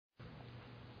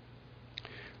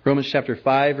Romans chapter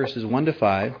 5, verses 1 to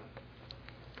 5.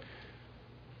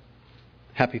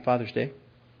 Happy Father's Day.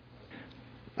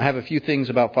 I have a few things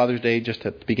about Father's Day just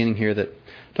at the beginning here that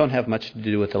don't have much to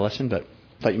do with the lesson, but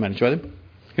I thought you might enjoy them.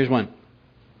 Here's one.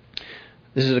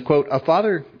 This is a quote. A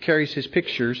father carries his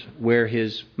pictures where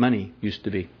his money used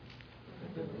to be.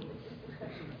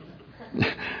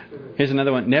 Here's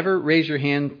another one. Never raise your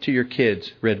hand to your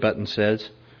kids, Red Button says.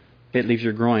 It leaves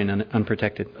your groin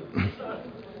unprotected.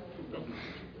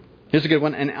 Here's a good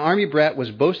one. An Army brat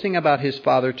was boasting about his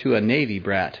father to a Navy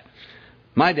brat.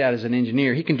 My dad is an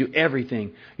engineer. He can do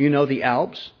everything. You know the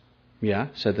Alps? Yeah,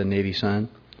 said the Navy son.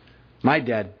 My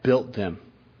dad built them.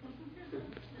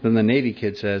 Then the Navy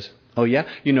kid says, oh yeah?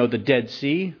 You know the Dead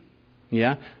Sea?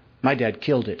 Yeah? My dad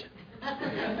killed it.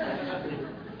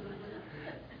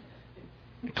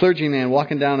 A clergyman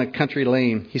walking down a country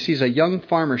lane. He sees a young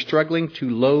farmer struggling to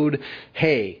load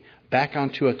hay back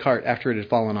onto a cart after it had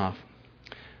fallen off.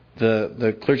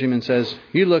 The clergyman says,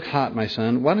 you look hot, my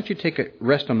son. Why don't you take a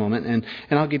rest a moment and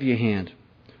I'll give you a hand.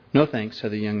 No thanks, said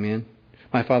the young man.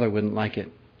 My father wouldn't like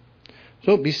it.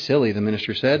 Don't be silly, the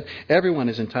minister said. Everyone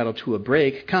is entitled to a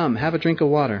break. Come, have a drink of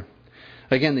water.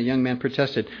 Again, the young man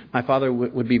protested. My father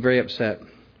would be very upset.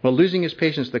 Well, losing his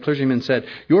patience, the clergyman said,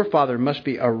 your father must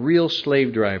be a real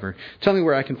slave driver. Tell me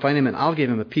where I can find him and I'll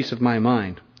give him a piece of my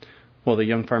mind. Well, the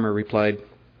young farmer replied,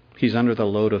 he's under the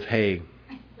load of hay.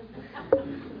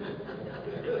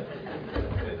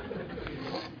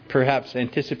 Perhaps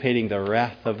anticipating the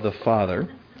wrath of the father.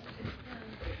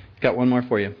 Got one more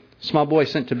for you. Small boy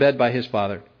sent to bed by his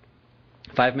father.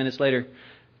 5 minutes later,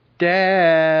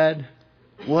 Dad,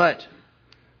 what?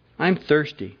 I'm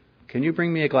thirsty. Can you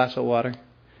bring me a glass of water?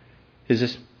 Is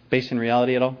this based in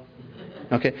reality at all?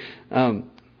 Okay.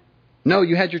 No,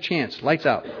 you had your chance. Lights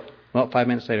out. Well, 5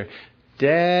 minutes later,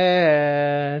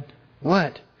 Dad,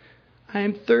 what?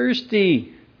 I'm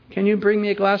thirsty. Can you bring me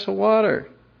a glass of water?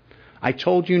 I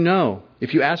told you no.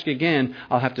 If you ask again,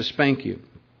 I'll have to spank you.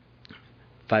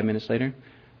 5 minutes later,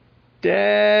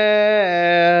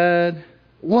 Dad,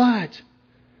 what?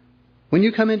 When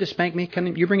you come in to spank me,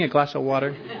 can you bring a glass of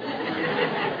water?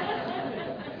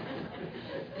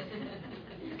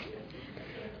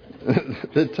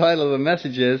 The title of the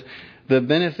message is The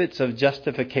Benefits of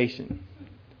Justification.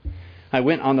 I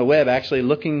went on the web actually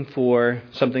looking for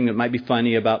something that might be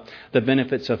funny about the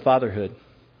benefits of fatherhood.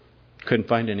 Couldn't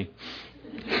find any.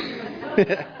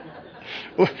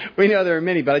 We know there are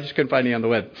many, but I just couldn't find any on the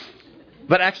web.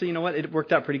 But actually, you know what? It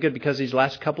worked out pretty good because these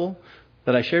last couple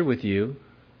that I shared with you,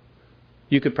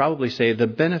 you could probably say the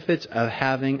benefits of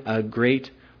having a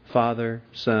great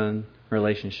father-son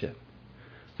relationship.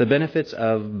 The benefits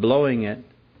of blowing it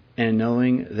and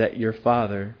knowing that your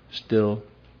father still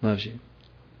loves you.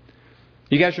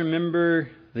 You guys remember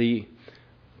the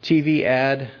TV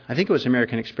ad? I think it was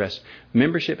American Express.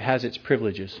 Membership has its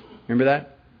privileges. Remember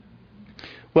that?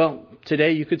 Well,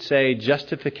 today you could say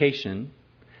justification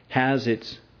has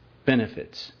its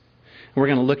benefits. We're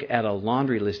going to look at a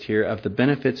laundry list here of the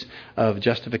benefits of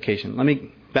justification. Let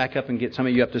me back up and get some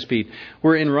of you up to speed.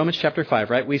 We're in Romans chapter 5,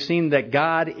 right? We've seen that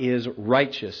God is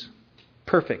righteous,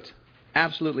 perfect,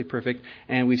 absolutely perfect,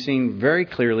 and we've seen very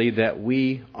clearly that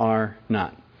we are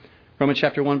not. Romans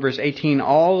chapter 1, verse 18,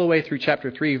 all the way through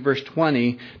chapter 3, verse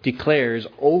 20, declares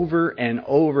over and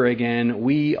over again,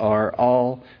 we are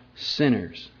all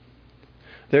sinners.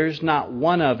 There's not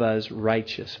one of us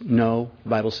righteous. No, the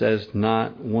Bible says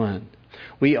not one.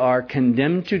 We are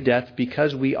condemned to death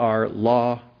because we are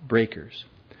law breakers.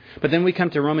 But then we come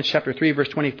to Romans chapter 3, verse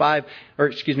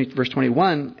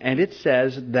 21, and it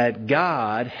says that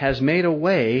God has made a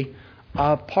way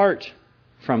apart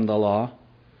from the law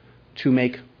to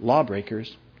make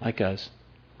lawbreakers like us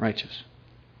righteous.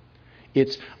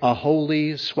 It's a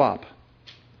holy swap.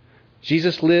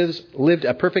 Jesus lived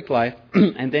a perfect life,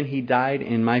 and then He died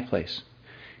in my place.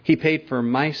 He paid for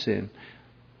my sin.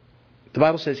 The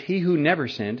Bible says, He who never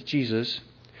sinned, Jesus,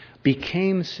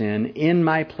 became sin in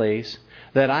my place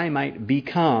that I might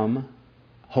become,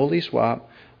 holy swap,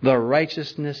 the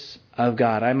righteousness of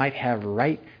God. I might have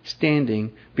right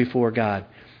standing before God.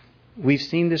 We've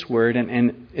seen this word,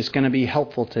 and it's going to be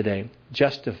helpful today.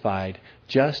 Justified,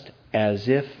 just as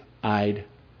if I'd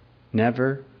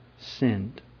never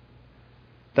sinned.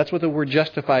 That's what the word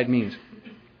justified means.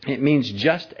 It means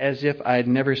just as if I'd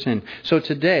never sinned. So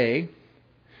today,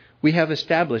 we have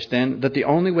established then that the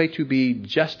only way to be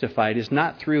justified is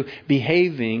not through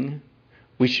behaving.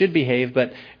 We should behave,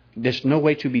 but there's no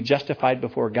way to be justified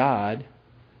before God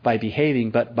by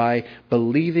behaving, but by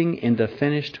believing in the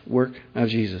finished work of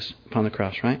Jesus upon the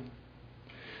cross, right?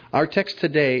 Our text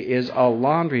today is a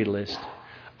laundry list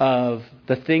of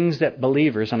the things that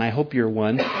believers, and I hope you're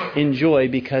one, enjoy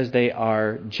because they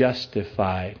are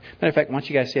justified. Matter of fact, why don't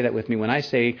you guys say that with me? When I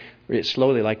say it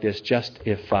slowly like this,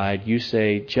 justified, you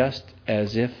say, just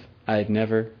as if I'd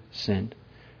never sinned.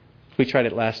 We tried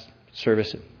it last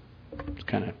service. It's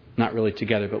kind of not really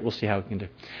together, but we'll see how we can do.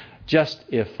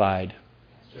 Justified.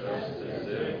 Just as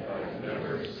if I'd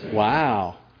never sinned.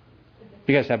 Wow.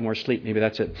 You guys have more sleep. Maybe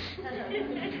that's it.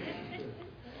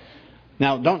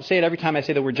 Now, don't say it every time I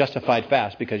say the word justified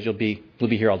fast, because we'll be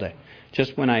here all day.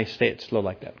 Just when I say it slow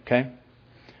like that, okay?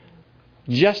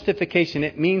 Justification,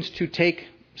 it means to take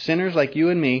sinners like you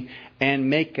and me and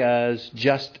make us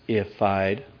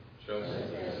justified. Just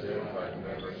as if I'd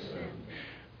never sinned.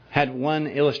 Had one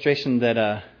illustration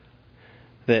that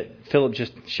Philip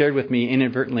just shared with me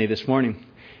inadvertently this morning.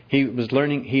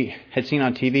 He had seen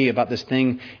on TV about this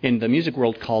thing in the music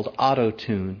world called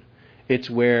auto-tune. It's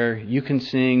where you can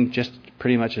sing just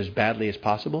pretty much as badly as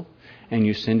possible, and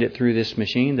you send it through this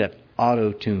machine that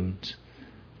auto-tunes.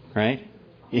 Right?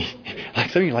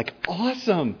 Like some of you are like,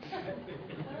 awesome!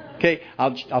 Okay,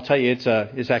 I'll tell you,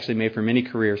 it's actually made for many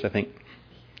careers, I think.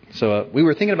 So we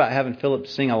were thinking about having Philip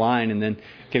sing a line and then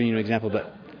giving you an example,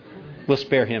 but we'll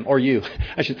spare him, or you.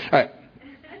 All right.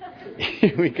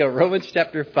 Here we go. Romans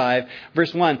chapter 5,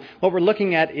 verse 1. What we're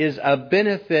looking at is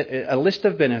a list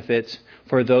of benefits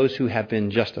for those who have been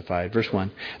justified. Verse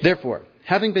 1. Therefore,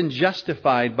 having been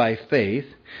justified by faith,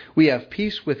 we have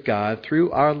peace with God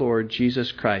through our Lord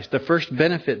Jesus Christ. The first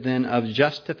benefit then of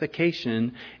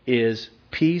justification is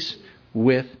peace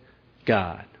with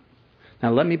God.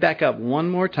 Now let me back up one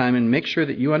more time and make sure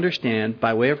that you understand,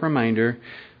 by way of reminder,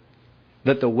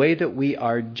 that the way that we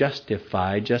are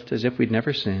justified, just as if we'd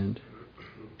never sinned,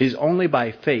 is only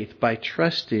by faith, by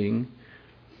trusting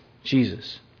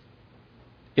Jesus.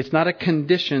 It's not a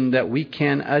condition that we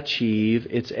can achieve.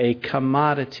 It's a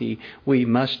commodity we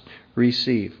must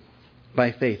receive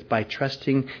by faith, by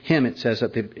trusting Him, it says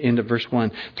at the end of verse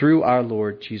 1, through our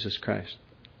Lord Jesus Christ.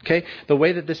 Okay? The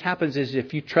way that this happens is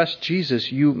if you trust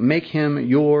Jesus, you make Him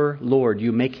your Lord.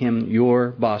 You make Him your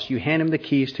boss. You hand Him the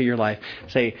keys to your life.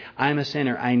 Say, I'm a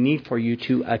sinner. I need for you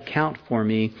to account for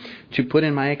me, to put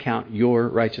in my account your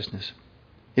righteousness.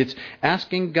 It's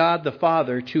asking God the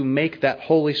Father to make that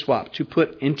holy swap, to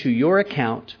put into your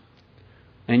account,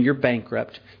 and you're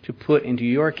bankrupt, to put into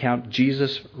your account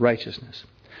Jesus' righteousness.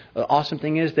 The awesome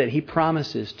thing is that He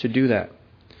promises to do that.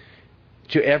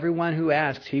 To everyone who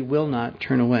asks, He will not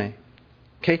turn away.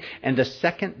 Okay? And the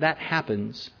second that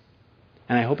happens,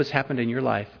 and I hope it's happened in your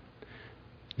life,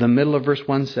 the middle of verse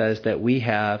 1 says that we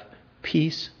have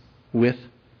peace with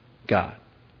God.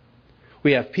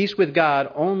 We have peace with God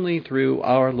only through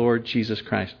our Lord Jesus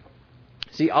Christ.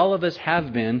 See, all of us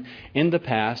have been in the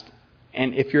past,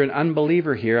 and if you're an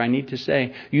unbeliever here, I need to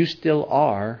say, you still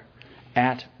are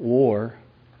at war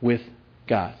with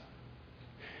God.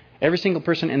 Every single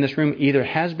person in this room either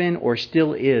has been or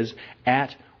still is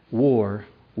at war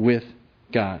with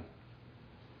God.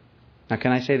 Now,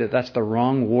 can I say that that's the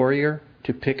wrong warrior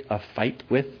to pick a fight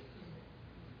with?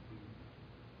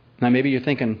 Now, maybe you're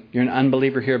thinking, you're an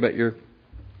unbeliever here, but you're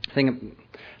thinking,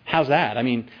 how's that? I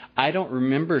mean, I don't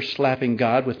remember slapping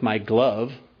God with my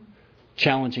glove,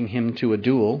 challenging Him to a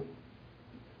duel.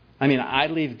 I mean, I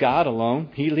leave God alone.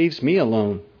 He leaves me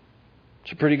alone.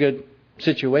 It's a pretty good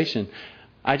situation.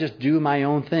 I just do my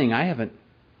own thing. I haven't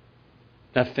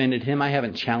offended Him. I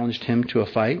haven't challenged Him to a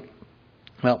fight.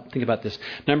 Well, think about this.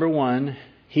 Number one,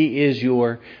 He is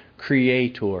your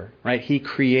creator, right? He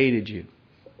created you.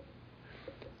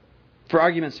 For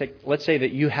argument's sake, let's say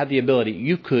that you had the ability,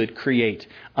 you could create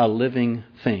a living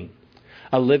thing,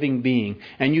 a living being,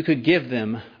 and you could give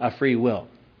them a free will.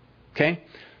 Okay?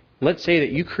 Let's say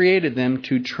that you created them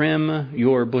to trim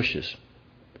your bushes.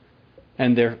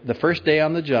 And the first day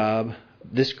on the job,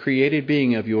 this created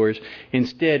being of yours,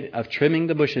 instead of trimming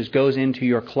the bushes, goes into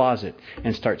your closet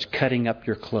and starts cutting up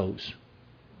your clothes.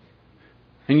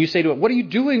 And you say to it, what are you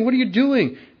doing? What are you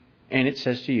doing? And it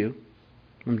says to you,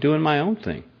 I'm doing my own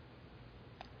thing.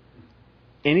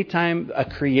 Anytime a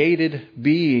created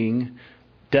being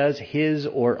does his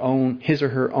or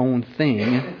her own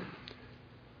thing,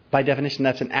 by definition,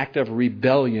 that's an act of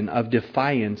rebellion, of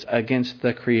defiance against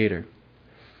the Creator.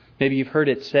 Maybe you've heard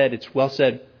it said, it's well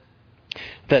said,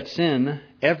 that sin,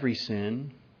 every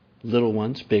sin, little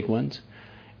ones, big ones,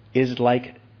 is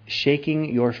like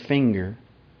shaking your finger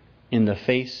in the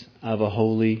face of a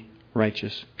holy,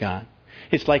 righteous God.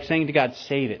 It's like saying to God,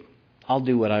 save it. I'll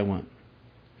do what I want.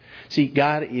 See,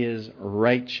 God is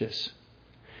righteous.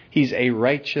 He's a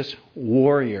righteous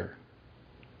warrior.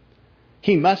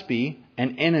 He must be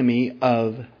an enemy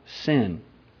of sin,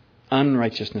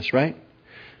 unrighteousness, right?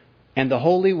 And the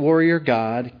holy warrior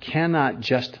God cannot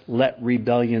just let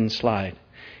rebellion slide.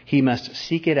 He must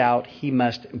seek it out. He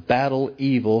must battle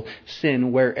evil,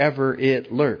 sin, wherever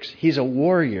it lurks. He's a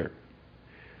warrior.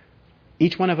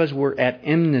 Each one of us were at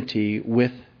enmity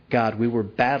with God. We were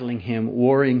battling Him,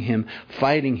 warring Him,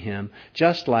 fighting Him,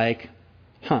 just like,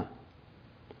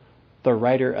 the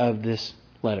writer of this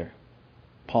letter,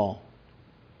 Paul.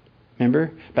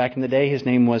 Remember, back in the day, his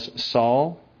name was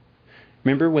Saul.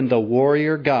 Remember when the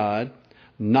warrior God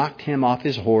knocked him off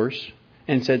his horse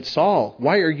and said, Saul,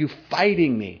 why are you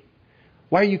fighting me?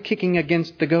 Why are you kicking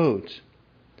against the goads?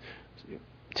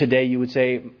 Today you would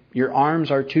say, your arms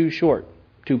are too short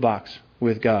to box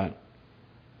with God.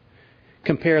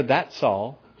 Compare that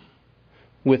Saul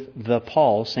with the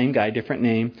Paul, same guy, different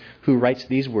name, who writes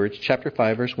these words, chapter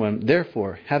 5, verse 1.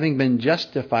 Therefore, having been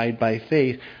justified by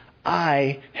faith,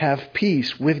 I have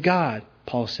peace with God,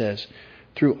 Paul says,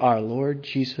 through our Lord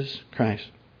Jesus Christ.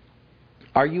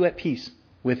 Are you at peace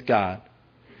with God?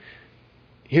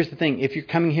 Here's the thing. If you're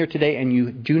coming here today and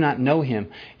you do not know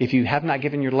Him, if you have not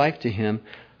given your life to Him,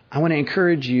 I want to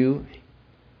encourage you.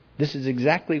 This is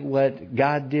exactly what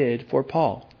God did for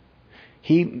Paul.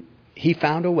 He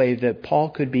found a way that Paul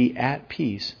could be at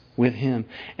peace with Him.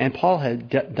 And Paul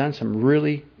had done some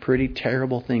really pretty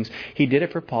terrible things. He did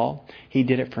it for Paul. He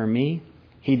did it for me.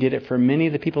 He did it for many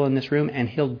of the people in this room. And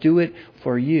He'll do it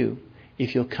for you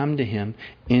if you'll come to Him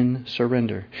in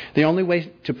surrender. The only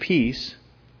way to peace,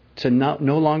 to no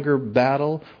longer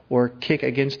battle or kick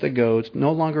against the goads, to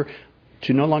no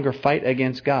longer fight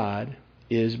against God,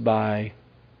 is by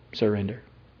surrender.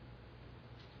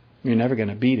 You're never going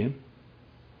to beat Him.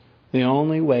 The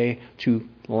only way to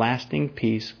lasting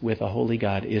peace with a holy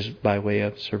God is by way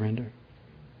of surrender.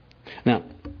 Now,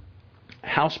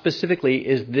 how specifically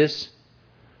is this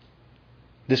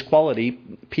quality,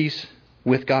 peace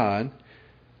with God,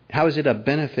 how is it a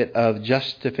benefit of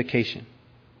justification?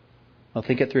 Well,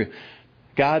 think it through.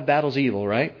 God battles evil,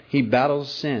 right? He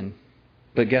battles sin.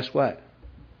 But guess what?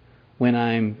 When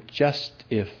I'm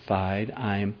justified,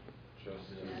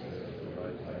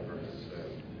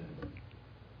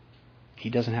 He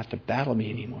doesn't have to battle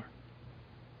me anymore.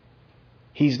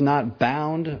 He's not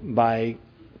bound by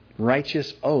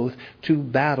righteous oath to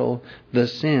battle the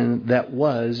sin that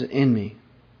was in me.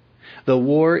 The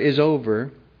war is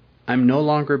over. I'm no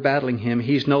longer battling Him.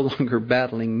 He's no longer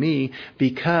battling me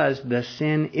because the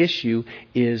sin issue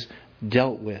is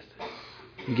dealt with.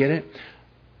 You get it?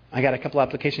 I got a couple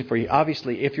applications for you.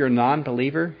 Obviously, if you're a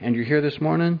non-believer and you're here this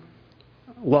morning,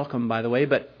 welcome, by the way,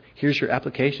 but here's your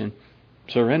application.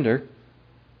 Surrender.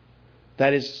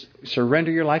 That is,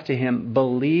 surrender your life to Him.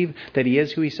 Believe that He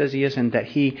is who He says He is and that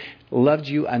He loved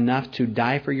you enough to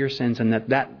die for your sins and that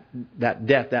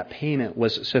death, that payment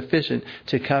was sufficient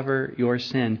to cover your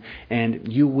sin.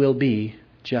 And you will be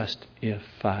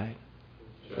justified.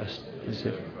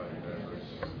 Justified.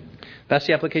 That's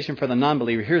the application for the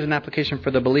non-believer. Here's an application for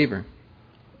the believer.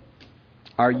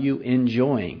 Are you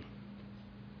enjoying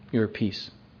your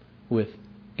peace with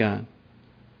God?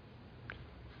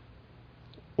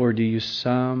 Or do you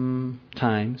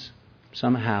sometimes,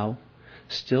 somehow,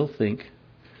 still think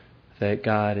that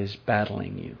God is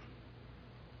battling you?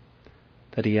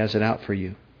 That He has it out for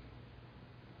you?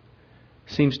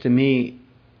 Seems to me,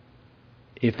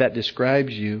 if that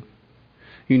describes you,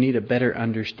 you need a better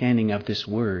understanding of this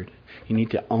word. You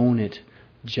need to own it.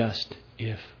 Just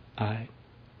if I.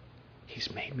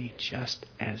 He's made me just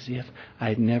as if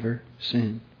I'd never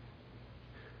sinned.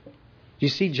 You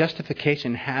see,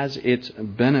 justification has its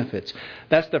benefits.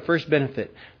 That's the first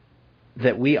benefit,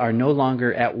 that we are no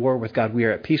longer at war with God. We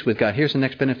are at peace with God. Here's the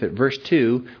next benefit. Verse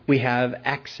 2, we have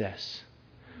access.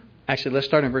 Actually, let's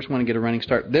start in verse 1 and get a running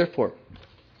start. Therefore,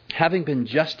 having been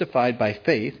justified by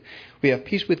faith, we have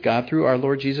peace with God through our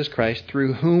Lord Jesus Christ,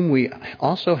 through whom we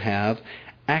also have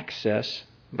access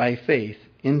by faith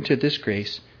into this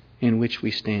grace in which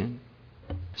we stand.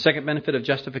 Second benefit of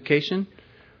justification,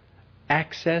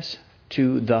 access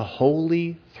to the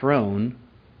holy throne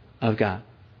of God.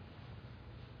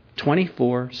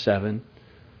 24/7,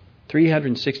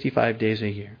 365 days a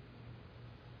year.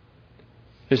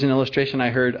 There's an illustration I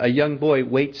heard. A young boy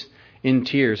waits in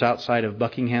tears outside of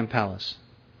Buckingham Palace.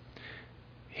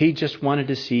 He just wanted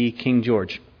to see King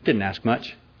George. Didn't ask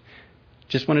much.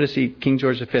 Just wanted to see King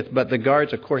George V. But the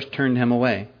guards, of course, turned him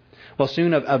away. Well,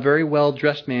 soon a very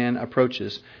well-dressed man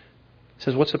approaches.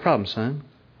 Says, "What's the problem, son?"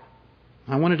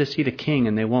 "I wanted to see the king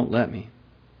and they won't let me."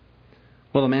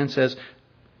 Well, the man says,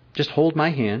 "Just hold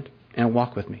my hand and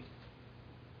walk with me."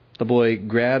 The boy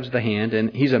grabs the hand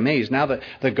and he's amazed. Now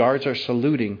the guards are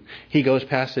saluting. He goes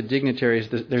past the dignitaries.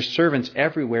 There's servants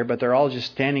everywhere, but they're all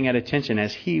just standing at attention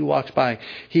as he walks by.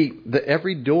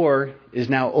 Every door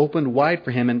is now opened wide for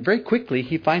him, and very quickly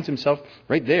he finds himself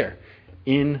right there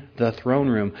in the throne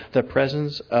room, the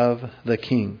presence of the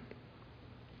king.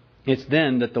 It's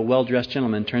then that the well-dressed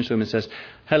gentleman turns to him and says,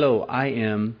 "Hello, I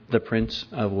am the Prince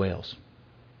of Wales,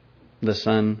 the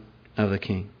son of the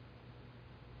king."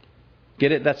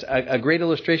 Get it? That's a great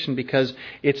illustration, because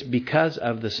it's because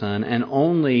of the Son, and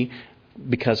only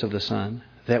because of the Son,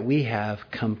 that we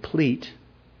have complete,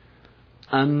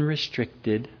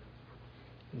 unrestricted,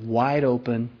 wide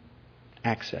open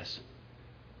access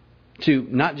to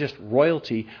not just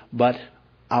royalty, but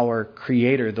our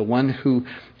Creator, the one who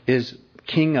is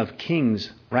King of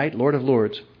Kings, right? Lord of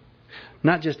Lords.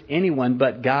 Not just anyone,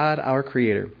 but God, our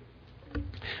Creator.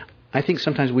 I think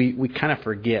sometimes we kind of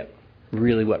forget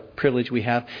really what privilege we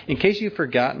have. In case you've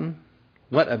forgotten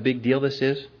what a big deal this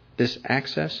is, this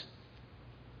access.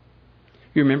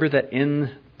 You remember that in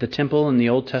the temple in the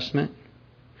Old Testament,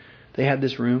 they had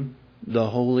this room, the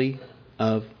Holy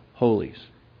of Holies.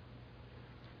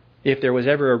 If there was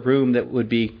ever a room that would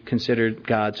be considered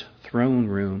God's throne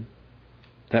room,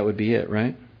 that would be it,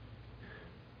 right?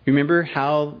 You remember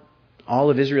how all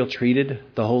of Israel treated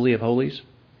the Holy of Holies?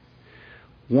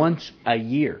 Once a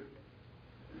year,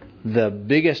 the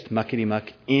biggest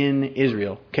muckety-muck in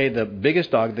Israel, okay, the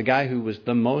biggest dog, the guy who was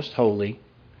the most holy,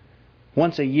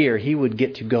 once a year he would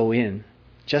get to go in,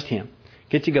 just him,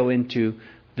 get to go into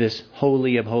this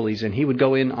Holy of Holies, and he would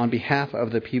go in on behalf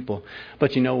of the people.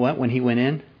 But you know what? When he went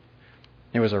in,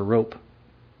 there was a rope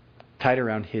tied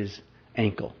around his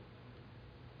ankle.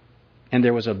 And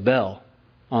there was a bell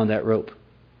on that rope.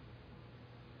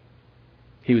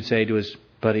 He would say to his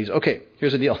buddies, "Okay,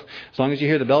 here's the deal. As long as you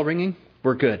hear the bell ringing,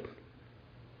 we're good.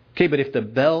 Okay, but if the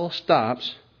bell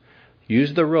stops,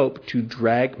 use the rope to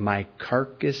drag my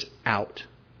carcass out.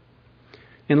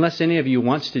 Unless any of you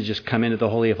wants to just come into the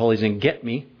Holy of Holies and get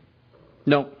me,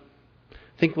 no.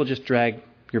 I think we'll just drag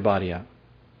your body out."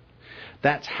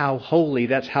 That's how holy,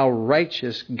 that's how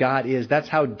righteous God is. That's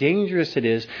how dangerous it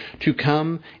is to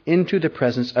come into the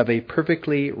presence of a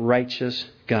perfectly righteous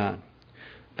God.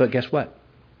 But guess what?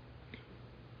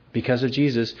 Because of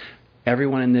Jesus,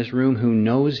 everyone in this room who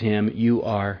knows Him, you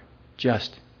are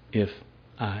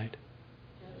justified.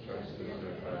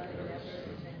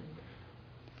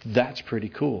 That's pretty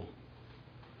cool.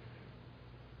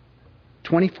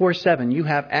 24/7, you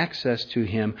have access to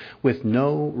Him with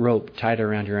no rope tied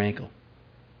around your ankle.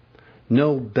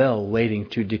 No bell waiting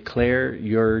to declare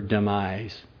your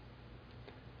demise.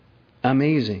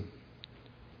 Amazing.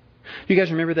 You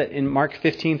guys remember that in Mark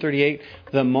 15:38,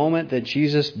 the moment that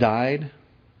Jesus died,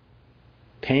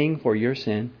 paying for your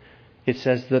sin, it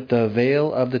says that the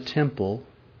veil of the temple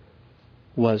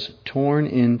was torn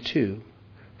in two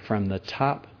from the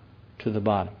top to the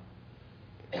bottom.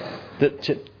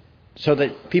 So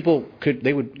that people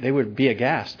they would be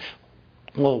aghast.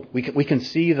 Well, we can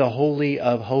see the Holy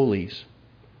of Holies.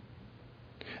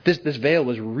 This veil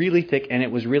was really thick and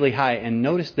it was really high. And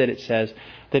notice that it says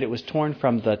that it was torn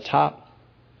from the top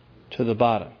to the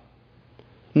bottom.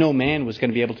 No man was going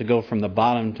to be able to go from the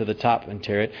bottom to the top and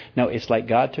tear it. No, it's like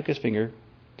God took His finger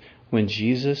when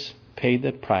Jesus paid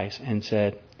the price and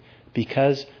said,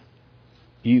 because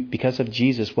of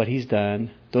Jesus, what He's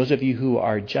done, those of you who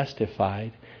are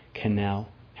justified can now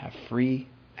have free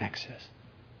access.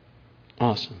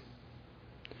 Awesome.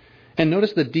 And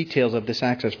notice the details of this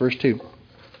access. Verse 2.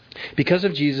 Because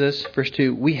of Jesus, verse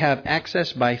 2, we have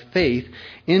access by faith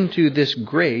into this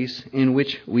grace in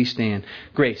which we stand.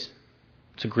 Grace.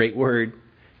 It's a great word.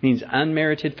 It means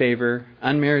unmerited favor,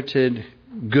 unmerited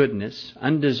goodness,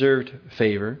 undeserved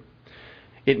favor.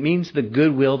 It means the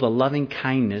goodwill, the loving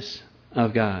kindness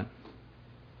of God.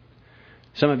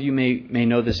 Some of you may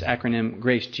know this acronym,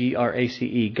 GRACE,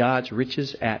 G-R-A-C-E, God's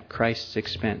riches at Christ's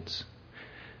expense.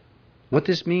 What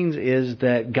this means is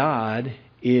that God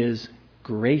is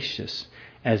gracious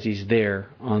as He's there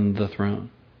on the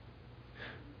throne.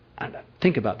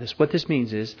 Think about this. What this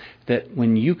means is that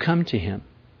when you come to Him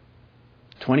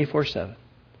 24/7,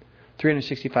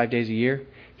 365 days a year,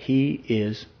 He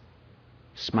is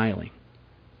smiling.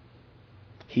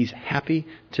 He's happy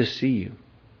to see you.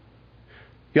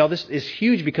 Y'all, this is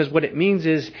huge because what it means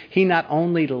is He not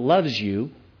only loves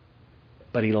you,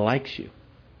 but He likes you.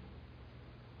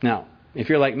 Now, if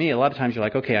you're like me, a lot of times you're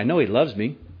like, okay, I know He loves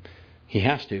me. He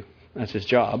has to. That's His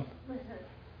job.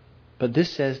 But this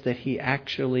says that He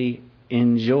actually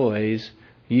enjoys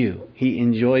you. He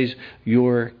enjoys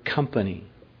your company.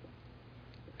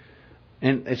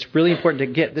 And it's really important to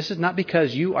get, this is not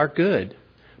because you are good,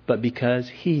 but because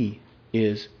He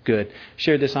is good.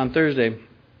 Shared this on Thursday.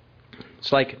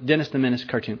 It's like Dennis the Menace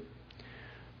cartoon.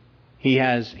 He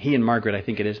and Margaret, I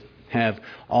think it is, have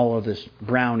all of this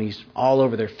brownies all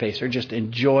over their face. They're just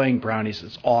enjoying brownies.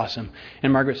 It's awesome.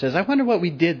 And Margaret says, I wonder what we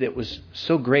did that was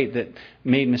so great that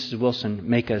made Mrs. Wilson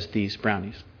make us these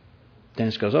brownies.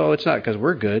 Dennis goes, oh, it's not because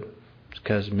we're good. It's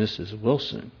because Mrs.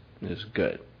 Wilson is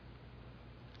good.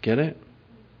 Get it?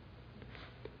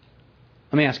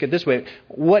 Let me ask it this way.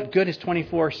 What good is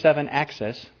 24/7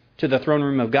 access to the throne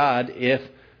room of God if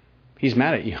He's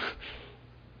mad at you?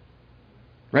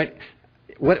 Right?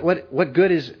 What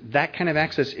good is that kind of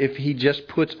access if He just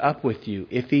puts up with you?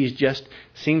 If He just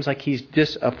seems like He's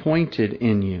disappointed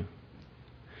in you?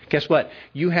 Guess what?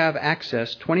 You have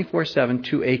access 24/7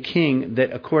 to a King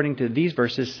that, according to these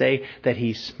verses, say that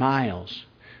He smiles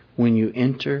when you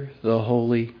enter the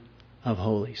Holy of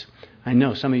Holies. I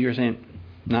know some of you are saying,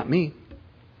 not me.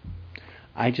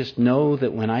 I just know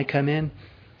that when I come in,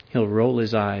 He'll roll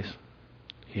His eyes.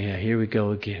 Yeah, here we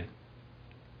go again.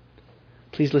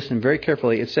 Please listen very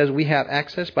carefully. It says we have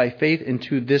access by faith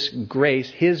into this grace,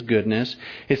 His goodness.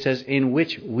 It says in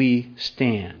which we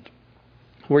stand.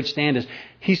 The word stand is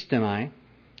histemi.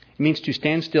 It means to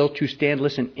stand still, to stand,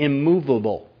 listen,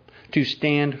 immovable, to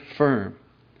stand firm.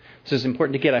 This is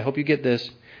important to get. I hope you get this.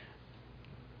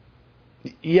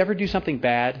 You ever do something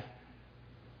bad?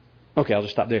 Okay, I'll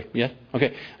just stop there. Yeah?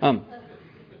 Okay. No,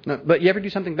 but you ever do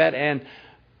something bad and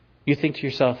you think to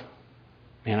yourself,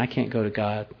 man, I can't go to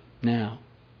God now.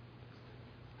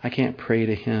 I can't pray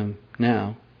to Him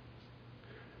now.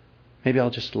 Maybe I'll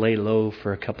just lay low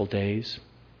for a couple days.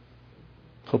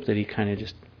 Hope that He kind of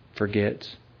just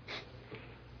forgets.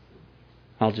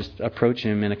 I'll just approach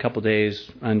Him in a couple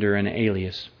days under an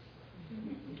alias.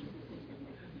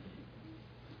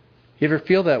 You ever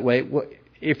feel that way?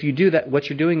 If you do that, what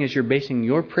you're doing is you're basing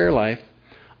your prayer life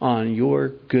on your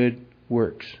good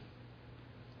works.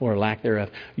 Or lack thereof.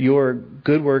 Your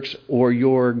good works or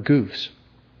your goofs.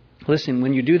 Listen,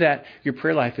 when you do that, your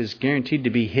prayer life is guaranteed to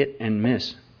be hit and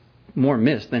miss. More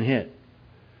miss than hit.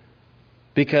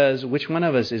 Because which one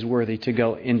of us is worthy to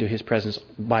go into His presence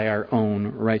by our own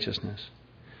righteousness?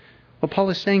 What Paul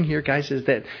is saying here, guys, is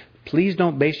that please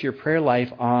don't base your prayer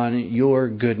life on your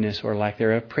goodness or lack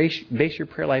thereof. Base your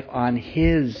prayer life on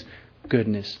His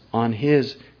goodness, on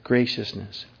His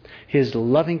graciousness. His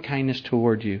loving kindness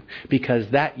toward you, because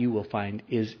that you will find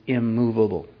is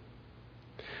immovable.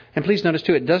 And please notice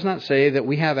too, it does not say that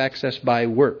we have access by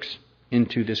works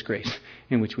into this grace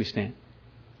in which we stand.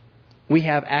 We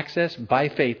have access by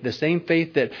faith. The same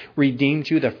faith that redeemed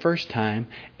you the first time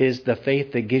is the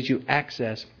faith that gives you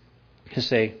access to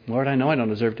say, Lord, I know I don't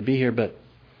deserve to be here, but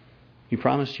You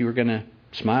promised You were going to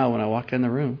smile when I walked in the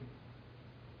room.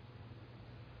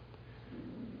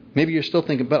 Maybe you're still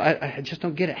thinking, but I just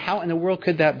don't get it. How in the world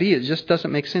could that be? It just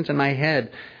doesn't make sense in my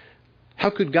head. How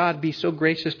could God be so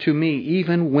gracious to me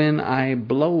even when I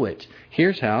blow it?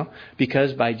 Here's how.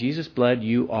 Because by Jesus' blood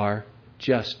you are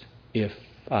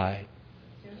justified.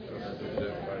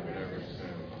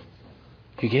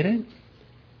 You get it?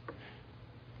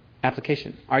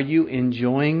 Application. Are you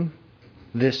enjoying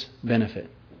this benefit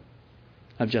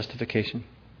of justification?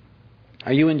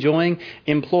 Are you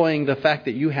employing the fact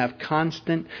that you have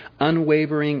constant,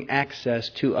 unwavering access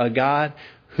to a God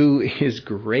who is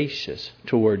gracious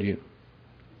toward you?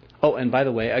 Oh, and by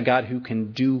the way, a God who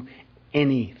can do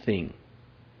anything.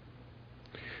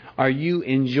 Are you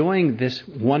enjoying this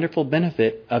wonderful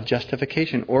benefit of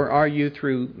justification? Or are you,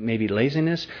 through maybe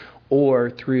laziness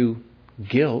or through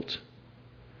guilt,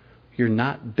 you're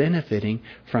not benefiting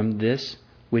from this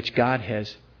which God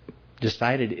has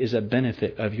decided is a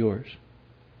benefit of yours?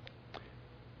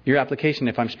 Your application,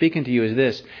 if I'm speaking to you, is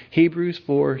this. Hebrews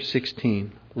 4:16.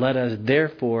 Let us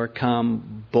therefore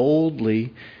come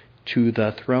boldly to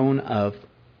the throne of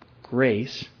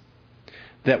grace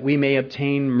that we may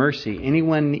obtain mercy.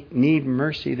 Anyone need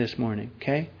mercy this morning?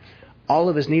 Okay? All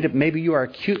of us need it. Maybe you are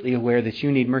acutely aware that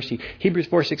you need mercy. Hebrews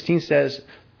 4:16 says,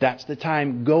 that's the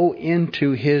time. Go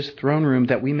into His throne room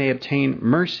that we may obtain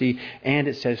mercy. And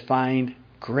it says, find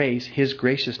grace, His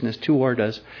graciousness toward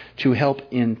us to help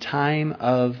in time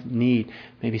of need.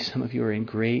 Maybe some of you are in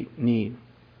great need.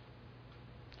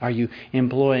 Are you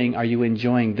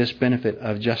enjoying this benefit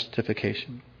of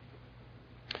justification?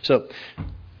 So,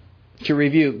 to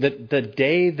review, the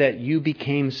day that you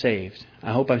became saved,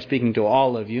 I hope I'm speaking to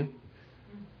all of you,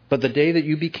 but the day that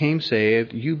you became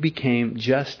saved, you became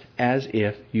just as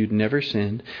if you'd never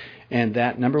sinned. And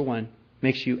that, number one,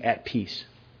 makes you at peace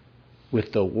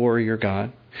with the warrior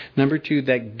God. Number two,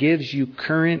 that gives you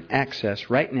current access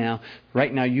right now.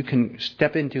 Right now you can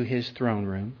step into His throne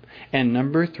room. And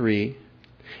number three,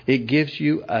 It gives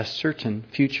you a certain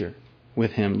future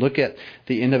with Him. Look at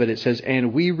the end of it. It says,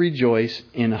 and we rejoice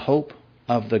in hope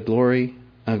of the glory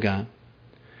of God.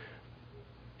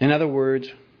 In other words,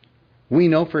 we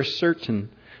know for certain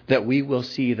that we will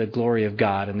see the glory of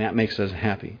God, and that makes us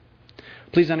happy.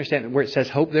 Please understand where it says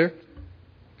hope there,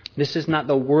 this is not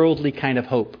the worldly kind of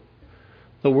hope.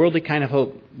 The worldly kind of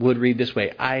hope would read this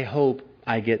way: I hope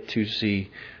I get to see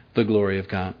the glory of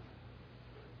God.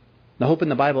 The hope in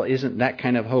the Bible isn't that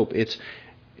kind of hope. It's,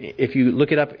 if you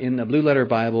look it up in the Blue Letter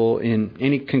Bible, in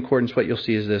any concordance, what you'll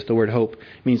see is this. The word hope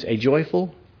means a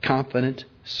joyful, confident,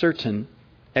 certain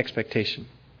expectation.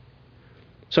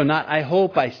 So not, I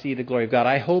hope I see the glory of God,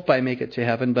 I hope I make it to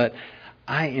heaven, but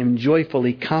I am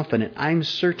joyfully confident. I'm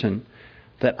certain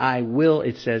that I will,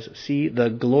 it says, see the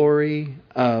glory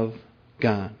of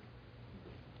God.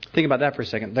 Think about that for a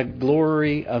second. The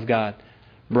glory of God.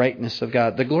 Brightness of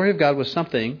God. The glory of God was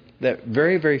something that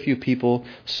very, very few people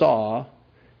saw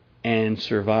and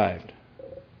survived.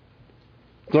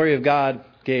 The glory of God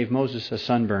gave Moses a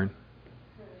sunburn.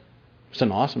 It's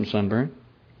an awesome sunburn.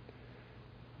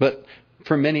 But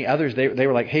for many others, they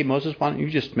were like, hey, Moses, why don't you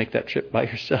just make that trip by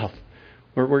yourself?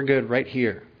 We're good right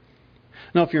here.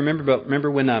 Now, if you remember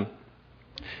when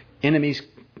enemies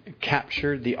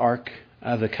captured the Ark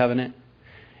of the Covenant,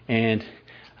 and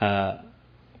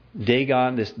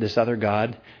Dagon, this other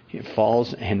god,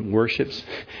 falls and worships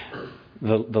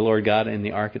the Lord God in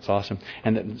the Ark. It's awesome.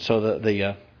 And so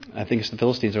I think it's the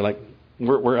Philistines are like,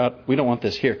 we're out. We don't want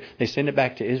this here. They send it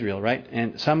back to Israel, right?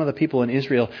 And some of the people in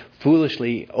Israel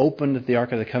foolishly opened the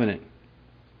Ark of the Covenant.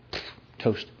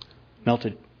 Toast.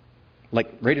 Melted.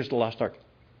 Like Raiders of the Lost Ark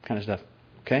kind of stuff.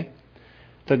 Okay?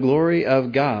 The glory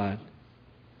of God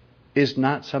is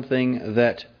not something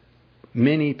that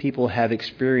many people have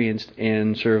experienced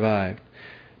and survived.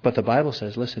 But the Bible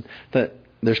says, listen, that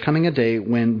there's coming a day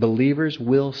when believers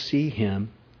will see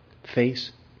Him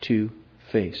face to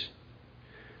face.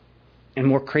 And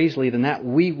more crazily than that,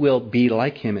 we will be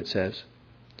like Him, it says.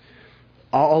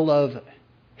 All of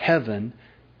heaven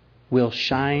will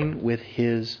shine with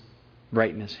His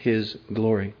brightness, His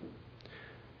glory.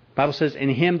 The Bible says, in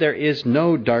Him there is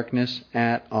no darkness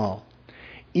at all.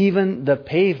 Even the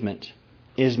pavement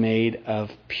is made of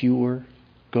pure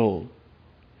gold.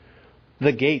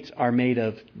 The gates are made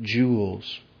of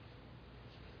jewels.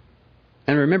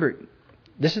 And remember,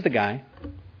 this is the guy,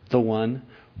 the one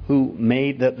who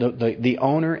made the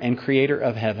owner and creator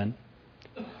of heaven.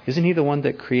 Isn't He the one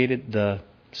that created the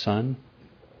sun?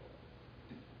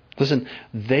 Listen,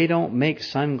 they don't make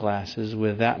sunglasses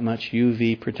with that much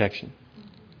UV protection.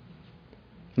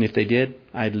 And if they did,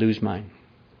 I'd lose mine.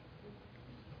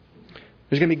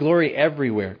 There's going to be glory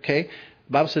everywhere, okay?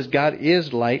 The Bible says God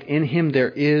is light. In Him there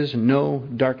is no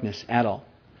darkness at all.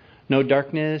 No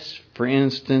darkness, for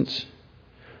instance,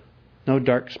 no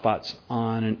dark spots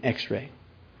on an X-ray,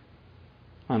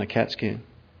 on a CAT scan.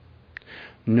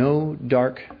 No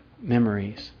dark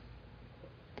memories.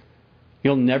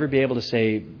 You'll never be able to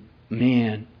say,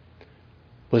 man,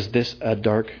 was this a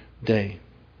dark day?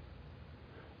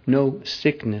 No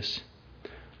sickness.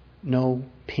 No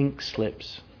pink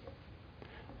slips.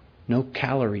 No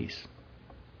calories.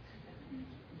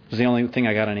 It was the only thing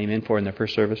I got an amen for in the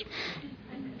first service.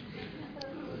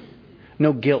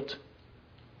 No guilt.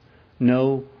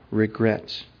 No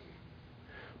regrets.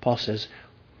 Paul says,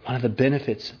 one of the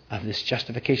benefits of this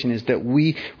justification is that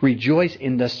we rejoice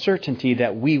in the certainty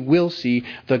that we will see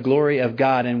the glory of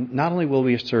God. And not only will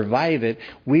we survive it,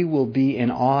 we will be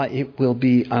in awe. It will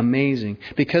be amazing.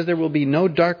 Because there will be no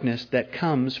darkness that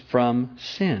comes from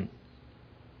sin.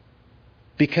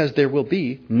 Because there will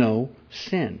be no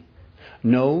sin.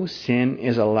 No sin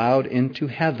is allowed into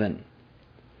heaven.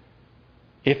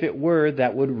 If it were,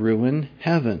 that would ruin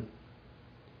heaven.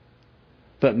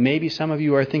 But maybe some of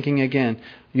you are thinking again,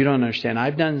 you don't understand.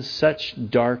 I've done such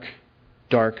dark,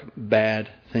 bad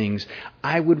things.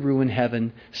 I would ruin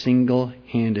heaven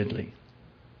single-handedly.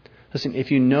 Listen,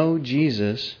 if you know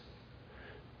Jesus,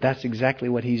 that's exactly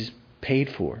what He's paid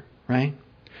for, right?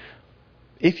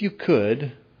 If you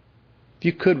could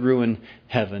ruin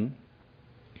heaven,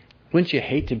 wouldn't you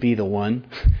hate to be the one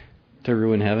to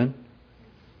ruin heaven?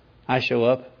 I show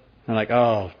up, I'm like,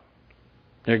 oh,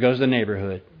 there goes the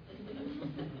neighborhood.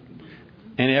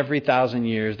 And every 1,000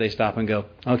 years they stop and go,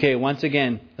 okay, once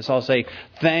again, let's all say,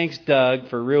 thanks, Doug,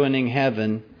 for ruining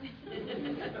heaven.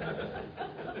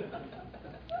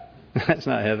 That's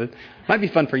not heaven. Might be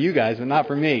fun for you guys, but not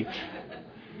for me.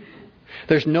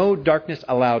 There's no darkness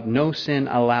allowed, no sin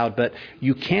allowed, but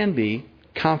you can be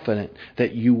confident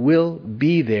that you will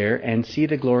be there and see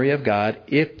the glory of God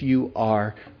if you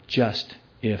are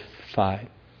justified.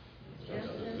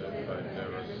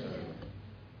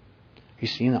 You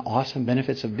seeing the awesome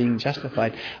benefits of being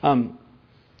justified?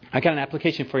 I got an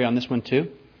application for you on this one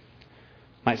too.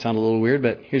 Might sound a little weird,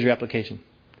 but here's your application.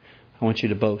 I want you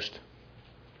to boast.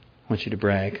 I want you to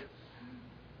brag.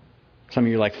 Some of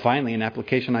you are like, finally, an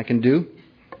application I can do.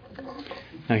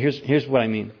 Now, here's what I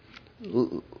mean.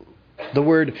 The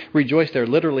word rejoice there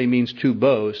literally means to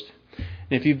boast.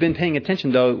 And if you've been paying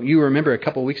attention, though, you remember a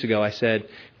couple of weeks ago I said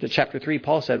that chapter 3,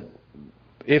 Paul said,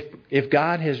 if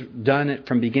God has done it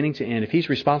from beginning to end, if He's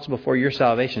responsible for your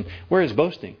salvation, where is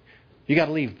boasting? You got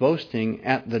to leave boasting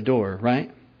at the door,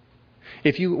 right?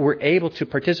 If you were able to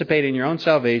participate in your own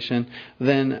salvation,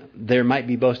 then there might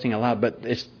be boasting allowed. But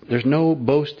there's no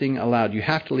boasting allowed. You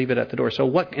have to leave it at the door. So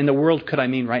what in the world could I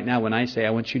mean right now when I say I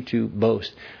want you to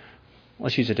boast?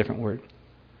 Let's use a different word.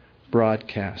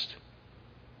 Broadcast.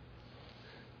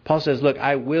 Paul says, look,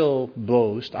 I will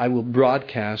boast. I will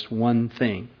broadcast one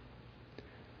thing.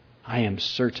 I am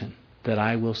certain that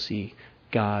I will see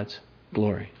God's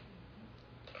glory.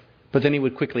 But then he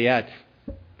would quickly add,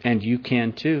 and you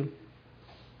can too.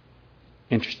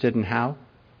 Interested in how?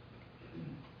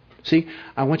 See,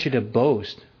 I want you to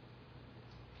boast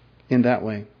in that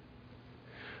way.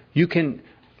 You can,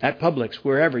 at Publix,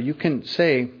 wherever, you can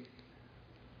say,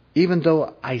 even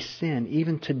though I sin,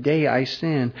 even today I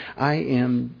sin, I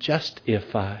am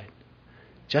justified.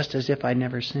 Just as if I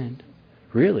never sinned.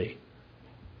 Really?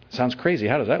 Sounds crazy.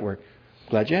 How does that work?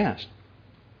 Glad you asked.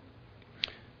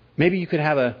 Maybe you could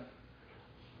have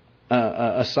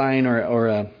a sign or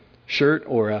a shirt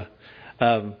or a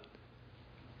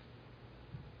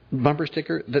bumper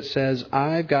sticker that says,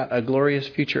 I've got a glorious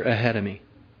future ahead of me.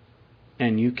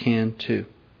 And you can too.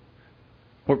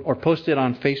 Or post it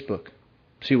on Facebook.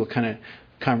 See what kind of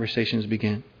conversations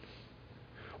begin.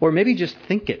 Or maybe just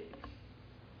think it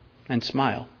and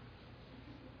smile.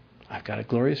 I've got a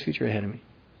glorious future ahead of me.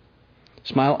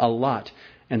 Smile a lot.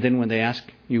 And then when they ask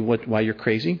you why you're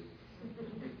crazy,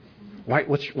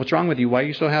 what's wrong with you? Why are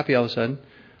you so happy all of a sudden?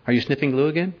 Are you sniffing glue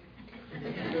again?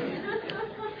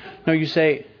 No, you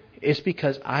say, it's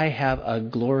because I have a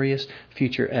glorious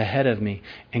future ahead of me.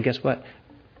 And guess what?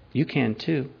 You can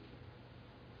too.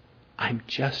 I'm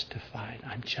justified.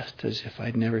 I'm just as if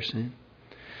I'd never sinned.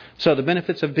 So the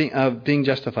benefits of being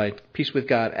justified: peace with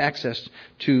God, access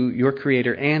to your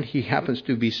Creator, and He happens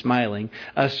to be smiling.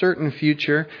 A certain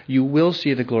future, you will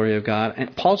see the glory of God.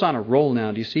 And Paul's on a roll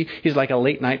now. Do you see? He's like a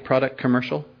late night product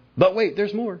commercial. But wait,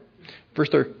 there's more. Verse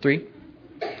 3.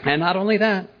 And not only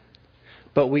that,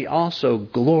 but we also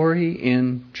glory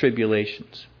in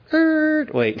tribulations.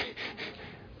 Wait.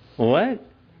 What?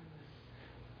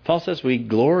 Paul says we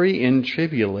glory in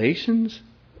tribulations?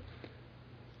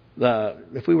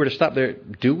 If we were to stop there,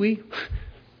 do we?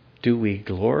 Do we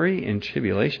glory in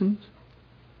tribulations?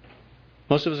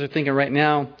 Most of us are thinking right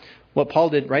now, what Paul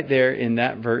did right there in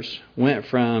that verse went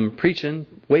from preaching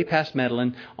way past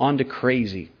meddling on to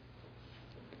crazy.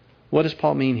 What does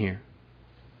Paul mean here?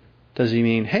 Does he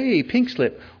mean, hey, pink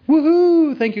slip,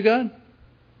 woohoo, thank you, God?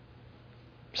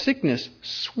 Sickness,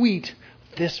 sweet,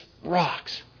 this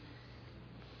rocks.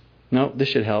 No, this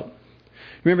should help.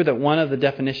 Remember that one of the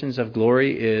definitions of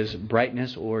glory is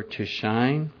brightness or to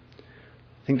shine.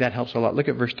 I think that helps a lot. Look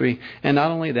at verse 3. And not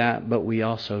only that, but we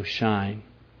also shine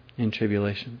in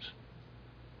tribulations.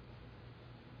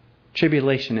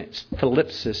 Tribulation, it's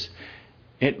thalipsis.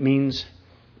 It means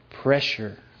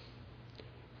pressure.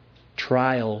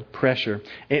 Trial, pressure.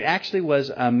 It actually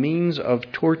was a means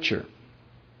of torture.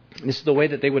 This is the way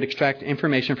that they would extract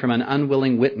information from an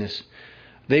unwilling witness.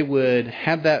 They would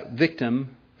have that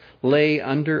victim lay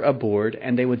under a board,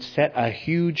 and they would set a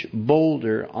huge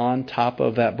boulder on top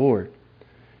of that board.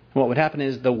 And what would happen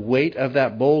is the weight of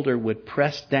that boulder would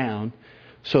press down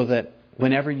so that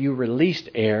whenever you released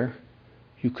air,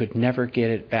 you could never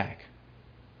get it back.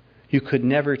 You could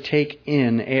never take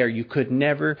in air. You could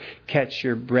never catch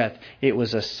your breath. It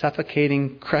was a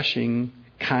suffocating, crushing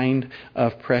kind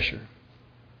of pressure.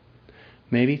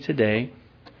 Maybe today,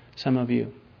 some of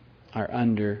you are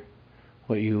under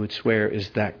what you would swear is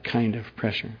that kind of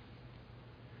pressure.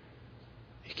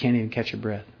 You can't even catch your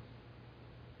breath.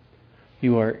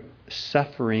 You are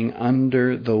suffering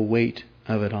under the weight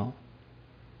of it all.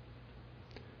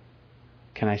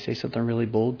 Can I say something really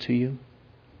bold to you?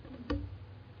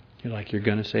 You're like, you're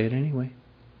going to say it anyway.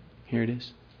 Here it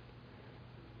is.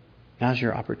 Now's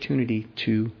your opportunity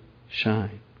to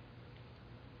shine.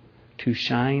 To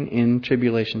shine in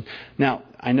tribulation. Now,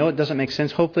 I know it doesn't make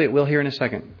sense. Hopefully it will here in a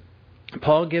second.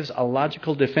 Paul gives a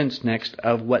logical defense next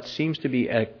of what seems to be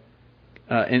an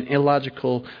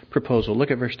illogical proposal.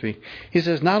 Look at verse 3. He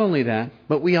says, not only that,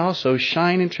 but we also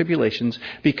shine in tribulations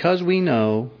because we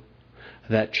know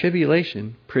that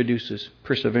tribulation produces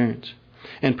perseverance.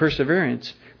 And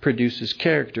perseverance produces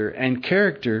character, and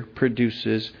character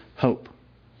produces hope.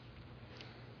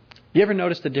 You ever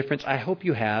notice the difference? I hope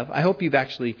you have. I hope you've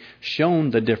actually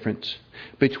shown the difference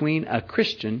between a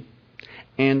Christian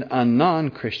and a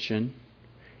non-Christian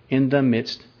in the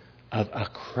midst of a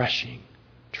crushing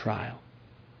trial.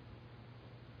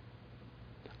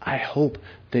 I hope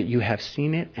that you have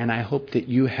seen it, and I hope that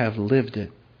you have lived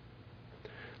it.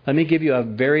 Let me give you a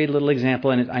very little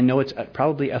example, and I know it's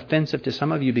probably offensive to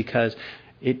some of you because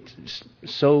it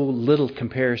so little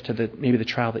compares to maybe the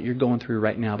trial that you're going through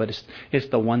right now, but it's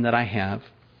the one that I have.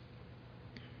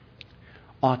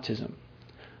 Autism.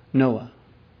 Noah,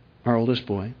 our oldest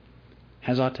boy,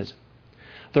 has autism.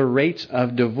 The rates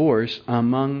of divorce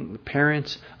among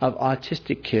parents of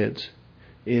autistic kids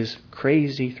is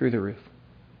crazy through the roof.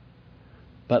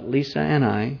 But Lisa and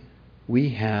I,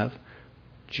 we have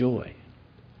joy.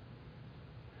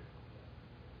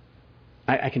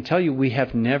 I can tell you we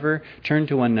have never turned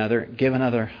to one another, given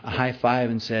another a high five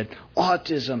and said,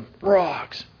 autism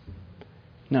rocks.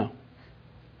 No.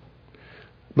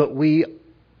 But we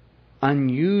are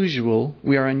unusual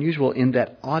in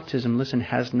that autism, listen,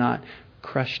 has not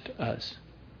crushed us.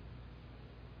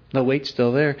 The weight's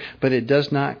still there, but it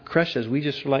does not crush us. We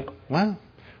just are like, wow,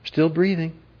 still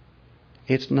breathing.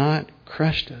 It's not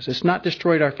crushed us. It's not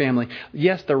destroyed our family.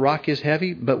 Yes, the rock is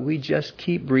heavy, but we just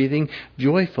keep breathing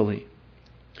joyfully.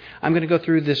 I'm going to go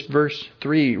through this verse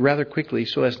 3 rather quickly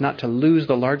so as not to lose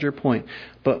the larger point.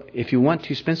 But if you want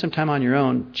to spend some time on your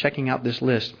own checking out this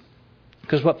list,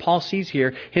 because what Paul sees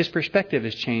here, his perspective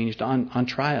has changed on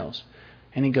trials.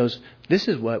 And he goes, this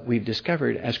is what we've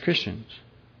discovered as Christians.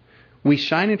 We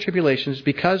shine in tribulations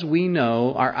because we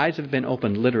know, our eyes have been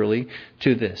opened literally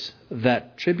to this,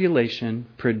 that tribulation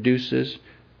produces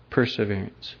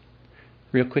perseverance.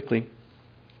 Real quickly,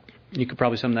 you could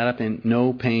probably sum that up in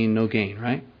no pain, no gain,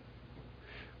 right?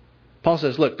 Paul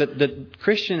says, look, the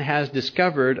Christian has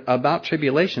discovered about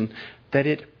tribulation that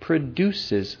it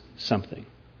produces something.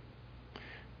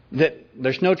 That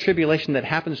there's no tribulation that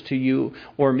happens to you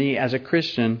or me as a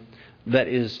Christian that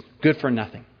is good for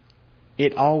nothing.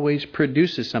 It always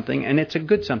produces something, and it's a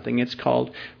good something. It's called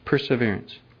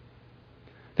perseverance.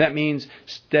 That means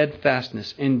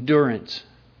steadfastness, endurance,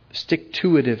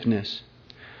 stick-to-itiveness,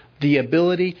 the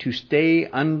ability to stay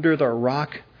under the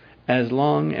rock as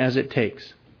long as it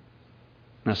takes.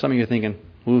 Now, some of you are thinking,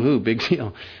 woohoo, big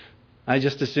deal. I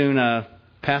just as soon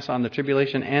pass on the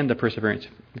tribulation and the perseverance,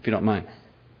 if you don't mind.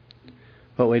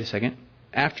 But wait a second.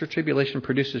 After tribulation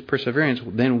produces perseverance,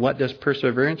 then what does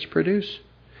perseverance produce?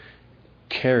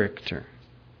 Character.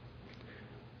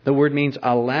 The word means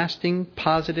a lasting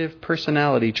positive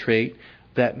personality trait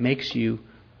that makes you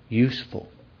useful.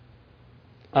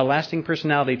 A lasting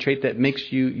personality trait that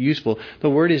makes you useful.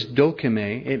 The word is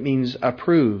dokime. It means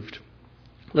approved.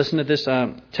 Listen to this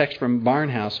text from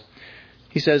Barnhouse.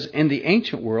 He says, in the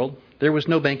ancient world, there was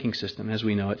no banking system as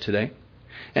we know it today,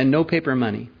 and no paper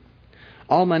money.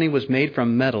 All money was made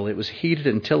from metal. It was heated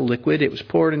until liquid. It was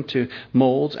poured into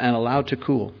molds and allowed to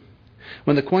cool.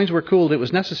 When the coins were cooled, it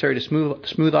was necessary to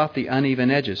smooth off the uneven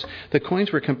edges. The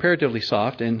coins were comparatively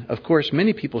soft, and of course,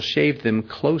 many people shaved them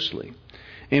closely.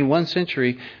 In 1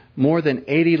 century, more than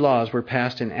 80 laws were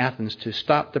passed in Athens to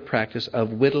stop the practice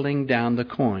of whittling down the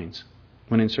coins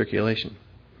when in circulation.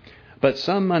 But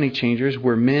some money changers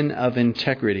were men of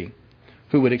integrity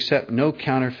who would accept no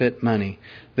counterfeit money.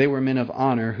 They were men of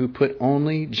honor who put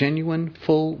only genuine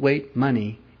full weight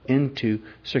money into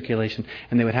circulation.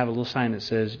 And they would have a little sign that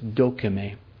says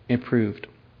dokime, approved.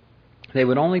 They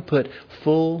would only put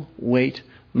full weight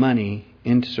money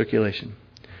into circulation.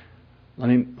 Let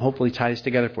me hopefully tie this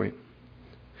together for you.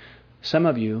 Some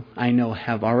of you, I know,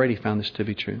 have already found this to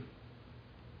be true.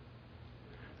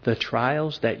 The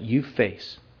trials that you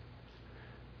face,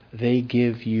 they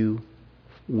give you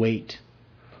weight.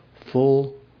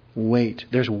 Full weight.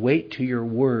 There's weight to your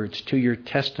words, to your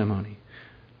testimony.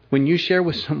 When you share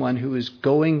with someone who is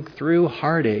going through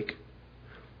heartache,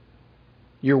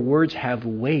 your words have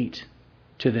weight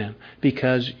to them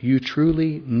because you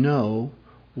truly know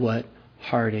what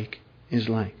heartache is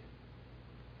like.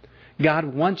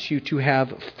 God wants you to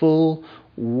have full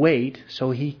weight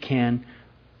so He can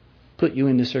put you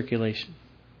into circulation.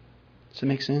 Does that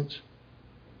make sense?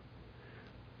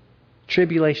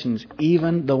 Tribulations,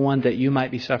 even the one that you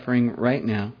might be suffering right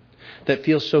now, that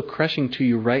feels so crushing to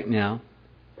you right now,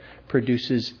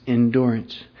 produces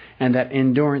endurance. And that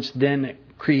endurance then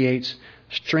creates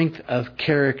strength of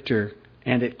character,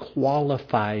 and it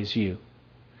qualifies you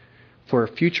for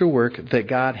future work that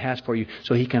God has for you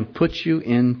so He can put you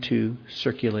into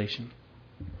circulation.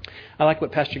 I like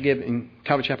what Pastor Gibb in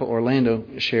Calvary Chapel, Orlando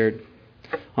shared.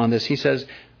 on this. He says,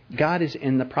 God is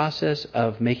in the process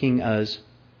of making us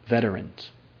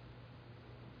veterans.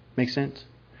 Make sense?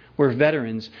 We're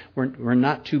veterans. We're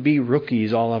not to be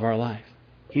rookies all of our life.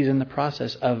 He's in the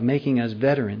process of making us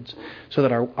veterans so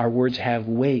that our words have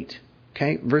weight.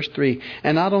 Okay? Verse 3.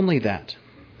 And not only that,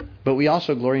 but we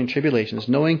also glory in tribulations,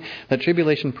 knowing that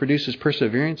tribulation produces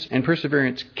perseverance, and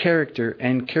perseverance character,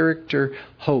 and character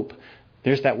hope.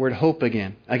 There's that word hope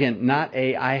again. Again, not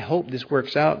I hope this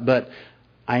works out, but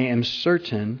I am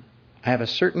certain, I have a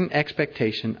certain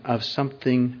expectation of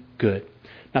something good.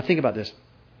 Now think about this.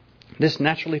 This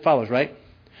naturally follows, right?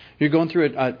 You're going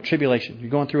through a tribulation. You're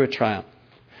going through a trial.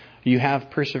 You have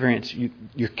perseverance.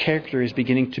 Your character is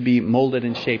beginning to be molded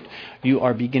and shaped. You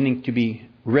are beginning to be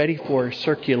ready for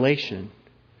circulation.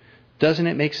 Doesn't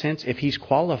it make sense if He's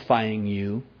qualifying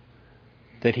you,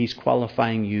 that He's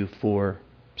qualifying you for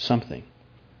something?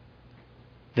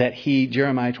 That He,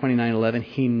 Jeremiah 29:11,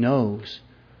 He knows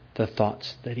the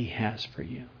thoughts that He has for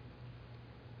you.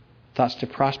 Thoughts to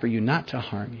prosper you, not to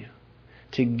harm you.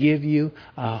 To give you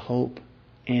a hope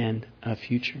and a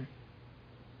future.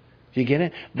 Do you get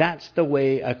it? That's the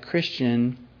way a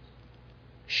Christian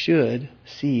should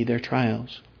see their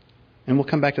trials. And we'll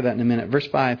come back to that in a minute. Verse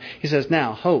 5, he says,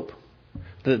 now, hope,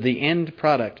 the end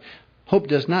product. Hope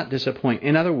does not disappoint.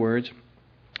 In other words,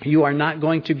 you are not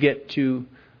going to get to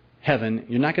heaven.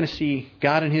 You're not going to see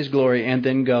God in His glory and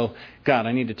then go, God,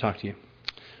 I need to talk to you.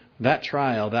 That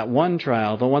trial, that one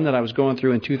trial, the one that I was going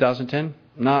through in 2010,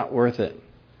 not worth it.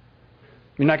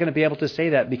 You're not going to be able to say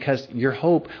that because your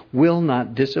hope will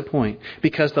not disappoint.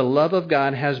 Because the love of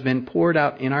God has been poured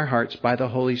out in our hearts by the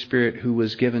Holy Spirit who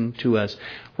was given to us.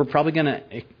 We're probably going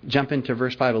to jump into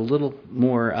verse 5 a little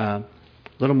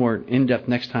more in-depth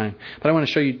next time. But I want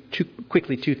to show you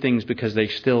two things because they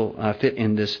still fit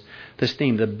in this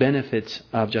theme. The benefits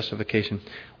of justification.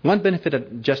 One benefit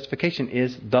of justification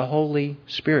is the Holy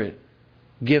Spirit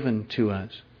given to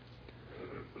us.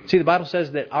 See, the Bible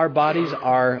says that our bodies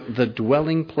are the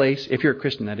dwelling place, if you're a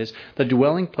Christian that is, the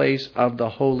dwelling place of the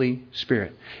Holy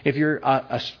Spirit. If you're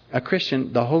a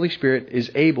Christian, the Holy Spirit is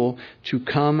able to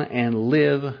come and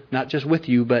live not just with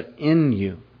you, but in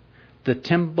you. The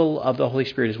temple of the Holy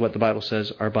Spirit is what the Bible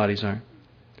says our bodies are.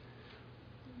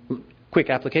 Quick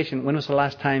application. When was the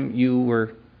last time you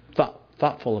were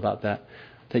thoughtful about that?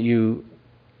 That you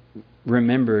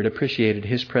remembered, appreciated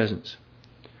His presence?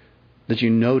 That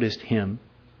you noticed Him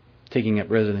taking up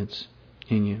residence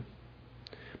in you.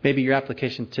 Maybe your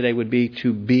application today would be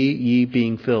to be ye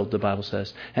being filled, the Bible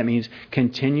says. That means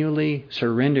continually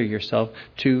surrender yourself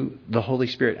to the Holy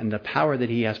Spirit and the power that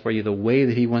He has for you, the way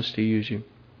that He wants to use you.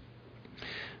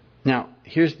 Now,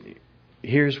 here's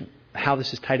how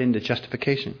this is tied into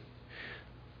justification.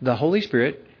 The Holy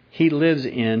Spirit, He lives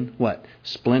in what?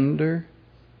 Splendor,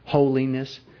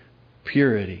 holiness,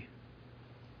 purity.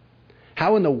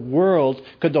 How in the world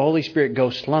could the Holy Spirit go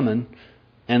slumming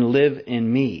and live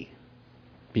in me?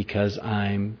 Because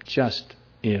I'm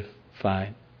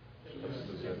justified.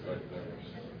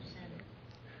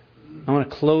 I want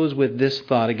to close with this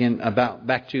thought again about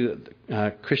back to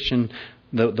Christian,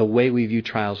 the way we view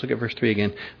trials. Look at verse 3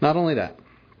 again. Not only that,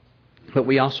 but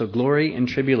we also glory in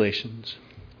tribulations.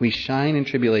 We shine in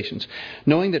tribulations,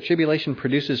 knowing that tribulation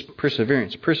produces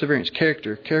perseverance. Perseverance,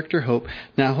 character, hope.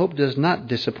 Now, hope does not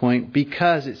disappoint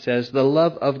because it says the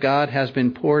love of God has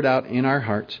been poured out in our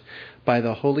hearts by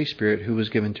the Holy Spirit who was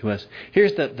given to us.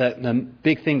 Here's the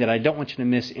big thing that I don't want you to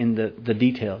miss in the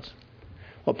details.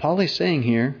 What Paul is saying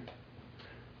here,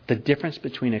 the difference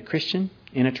between a Christian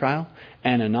in a trial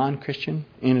and a non-Christian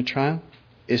in a trial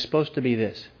is supposed to be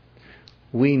this.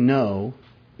 We know,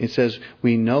 it says,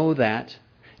 we know that.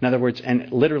 In other words,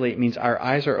 and literally it means our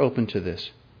eyes are open to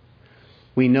this.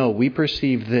 We know, we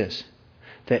perceive this,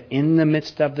 that in the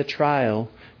midst of the trial,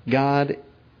 God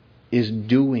is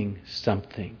doing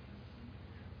something.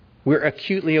 We're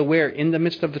acutely aware in the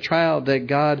midst of the trial that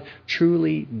God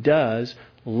truly does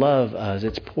love us.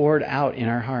 It's poured out in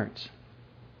our hearts.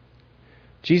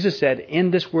 Jesus said, in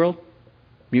this world,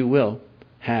 you will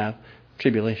have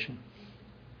tribulation.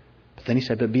 But then He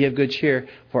said, but be of good cheer,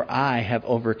 for I have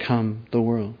overcome the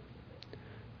world.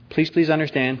 Please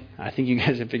understand, I think you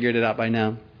guys have figured it out by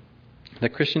now. The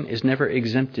Christian is never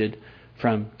exempted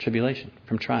from tribulation,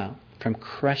 from trial, from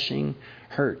crushing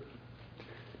hurt.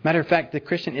 Matter of fact, the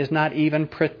Christian is not even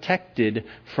protected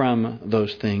from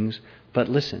those things. But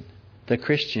listen, the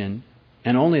Christian,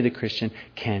 and only the Christian,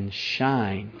 can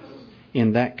shine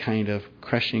in that kind of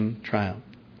crushing trial.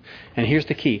 And here's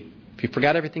the key. If you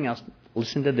forgot everything else,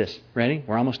 listen to this. Ready?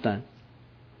 We're almost done.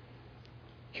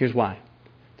 Here's why.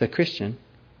 The Christian,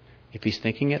 if he's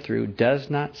thinking it through, does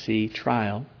not see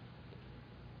trial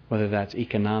whether that's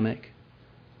economic,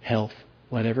 health,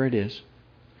 whatever it is,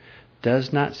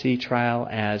 does not see trial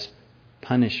as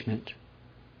punishment,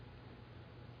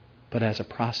 but as a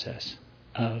process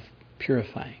of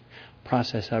purifying,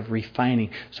 process of refining,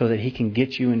 so that He can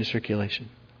get you into circulation.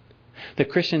 The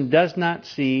Christian does not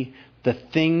see the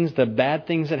bad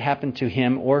things that happen to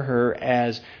him or her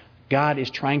as God is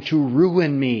trying to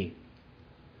ruin me,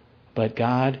 but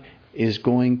God is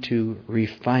going to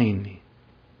refine me.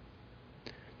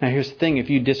 Now here's the thing, if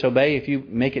you disobey, if you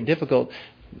make it difficult,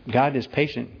 God is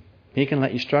patient. He can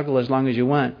let you struggle as long as you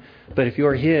want, but if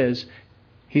you're His,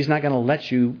 He's not going to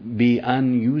let you be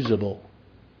unusable.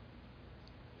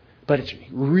 But it's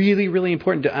really, really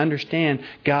important to understand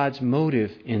God's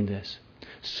motive in this.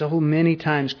 So many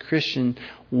times Christians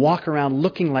walk around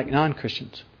looking like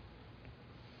non-Christians,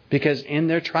 because in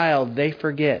their trial they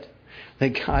forget that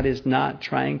God is not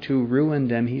trying to ruin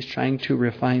them. He's trying to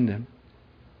refine them.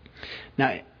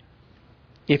 Now,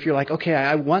 if you're like, okay,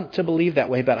 I want to believe that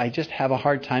way, but I just have a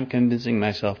hard time convincing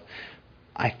myself,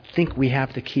 I think we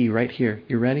have the key right here.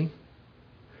 You ready?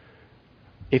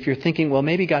 If you're thinking, well,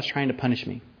 maybe God's trying to punish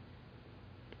me.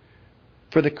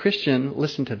 For the Christian,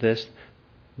 listen to this,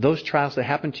 those trials that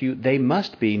happen to you, they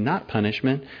must be not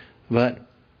punishment, but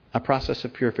a process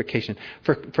of purification.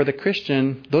 For the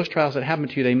Christian, those trials that happen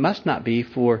to you, they must not be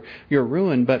for your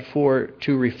ruin, but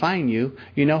to refine you.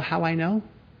 You know how I know?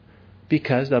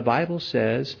 Because the Bible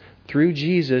says, through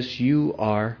Jesus, you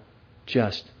are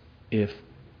just if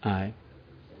I.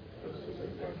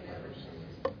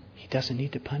 He doesn't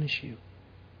need to punish you.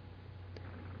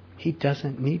 He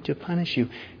doesn't need to punish you.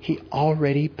 He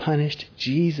already punished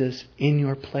Jesus in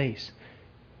your place.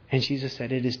 And Jesus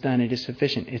said, it is done. It is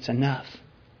sufficient. It's enough.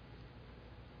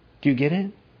 Do you get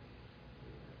it?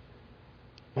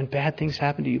 When bad things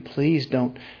happen to you, please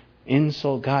don't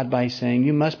insult God by saying,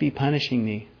 you must be punishing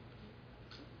me.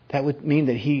 That would mean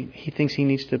that He thinks He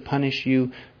needs to punish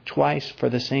you twice for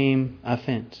the same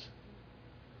offense.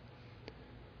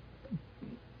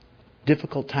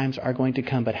 Difficult times are going to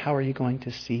come, but how are you going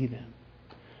to see them?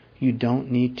 You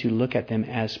don't need to look at them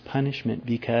as punishment,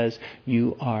 because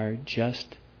you are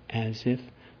just as if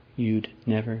you'd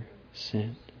never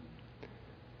sinned.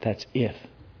 That's if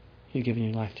you've given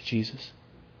your life to Jesus.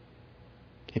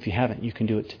 If you haven't, you can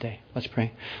do it today. Let's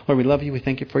pray. Lord, we love you. We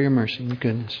thank you for your mercy and your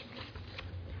goodness.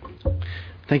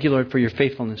 Thank you, Lord, for your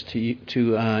faithfulness to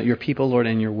your people, Lord,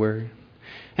 and your word.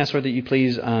 Ask, Lord, that you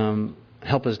please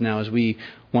help us now as we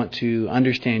want to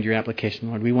understand your application,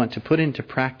 Lord. We want to put into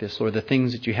practice, Lord, the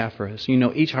things that you have for us. You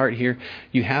know each heart here.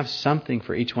 You have something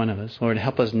for each one of us. Lord,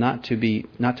 help us not to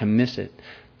miss it,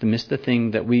 to miss the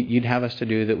thing that you'd have us to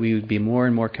do, that we would be more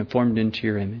and more conformed into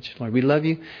your image. Lord, we love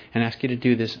you and ask you to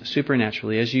do this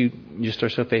supernaturally, as you just are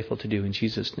so faithful to do. In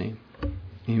Jesus' name,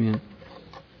 amen.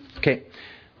 Okay,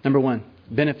 number one,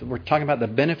 benefit. We're talking about the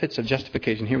benefits of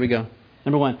justification. Here we go.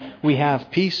 Number one, we have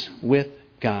peace with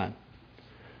God.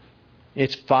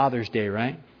 It's Father's Day,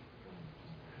 right?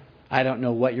 I don't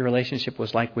know what your relationship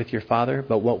was like with your father,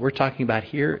 but what we're talking about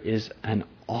here is an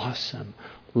awesome,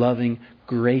 loving,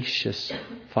 gracious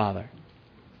Father.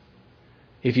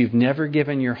 If you've never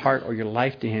given your heart or your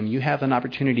life to Him, you have an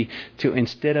opportunity to,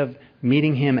 instead of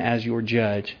meeting Him as your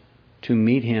judge, to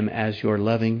meet Him as your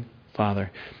loving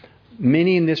Father.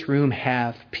 Many in this room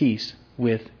have peace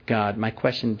with God. My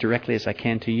question directly as I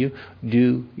can to you,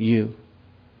 do you?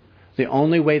 The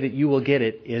only way that you will get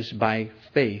it is by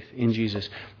faith in Jesus.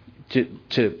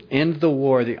 To end the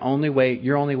war, your only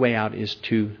way out is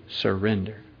to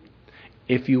surrender.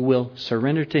 If you will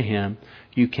surrender to Him,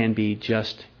 you can be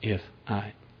just as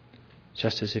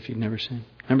if you've never sinned.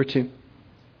 Number two,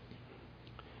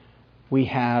 we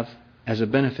have, as a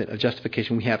benefit of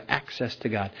justification, we have access to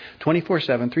God.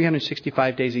 24/7,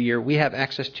 365 days a year, we have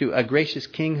access to a gracious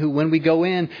King who, when we go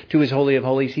in to His Holy of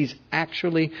Holies, He's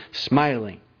actually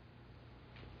smiling.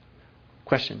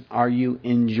 Question, are you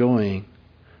enjoying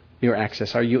your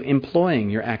access? Are you employing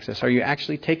your access? Are you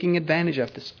actually taking advantage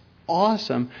of this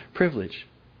awesome privilege?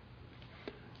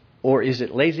 Or is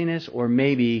it laziness or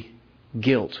maybe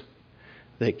guilt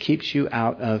that keeps you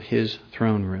out of His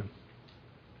throne room?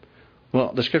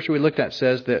 Well, the scripture we looked at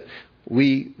says that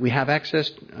we have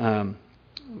access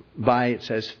by, it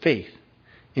says, faith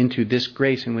into this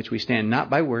grace in which we stand, not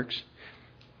by works.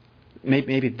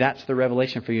 Maybe that's the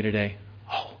revelation for you today.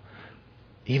 Oh,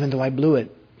 even though I blew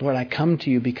it, Lord, I come to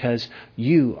you because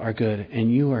you are good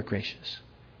and you are gracious.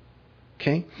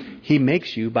 Okay? He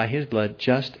makes you by His blood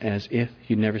just as if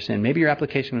you'd never sinned. Maybe your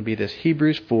application would be this.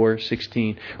 Hebrews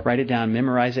 4:16. Write it down,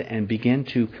 memorize it, and begin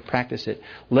to practice it.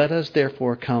 Let us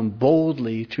therefore come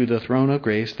boldly to the throne of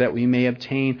grace that we may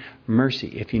obtain mercy.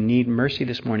 If you need mercy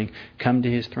this morning, come to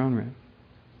His throne room.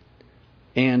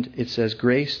 And it says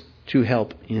grace to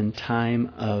help in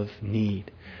time of need.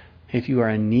 If you are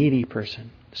a needy person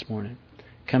this morning,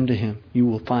 come to Him. You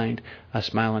will find a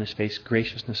smile on His face,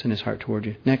 graciousness in His heart toward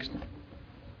you. Next.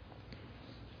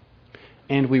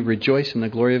 And we rejoice in the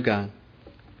glory of God.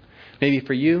 Maybe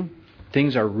for you,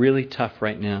 things are really tough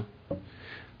right now.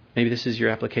 Maybe this is your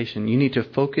application. You need to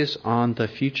focus on the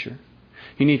future.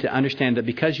 You need to understand that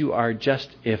because you are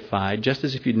justified, just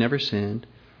as if you'd never sinned,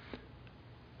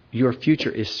 your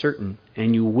future is certain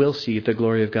and you will see the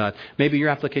glory of God. Maybe your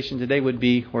application today would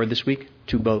be, or this week,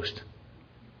 to boast.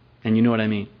 And you know what I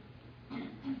mean.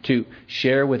 To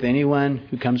share with anyone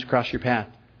who comes across your path.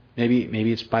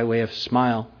 Maybe it's by way of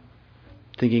smile.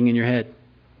 Thinking in your head,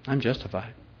 I'm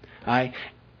justified. I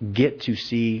get to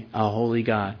see a holy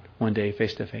God one day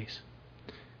face to face.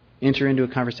 Enter into a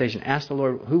conversation. Ask the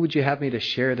Lord, who would you have me to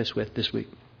share this with this week?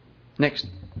 Next.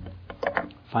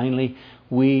 Finally,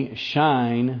 we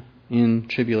shine in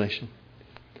tribulation.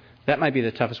 That might be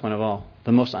the toughest one of all.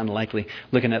 The most unlikely.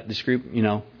 Looking at this group,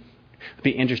 it'd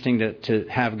be interesting to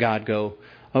have God go,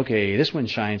 okay, this one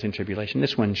shines in tribulation.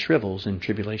 This one shrivels in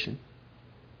tribulation.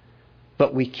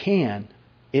 But we can.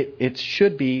 It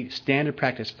should be standard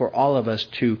practice for all of us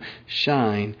to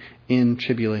shine in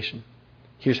tribulation.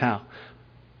 Here's how.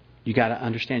 You got to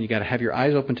understand. You got to have your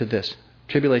eyes open to this.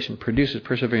 Tribulation produces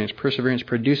perseverance. Perseverance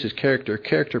produces character.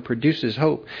 Character produces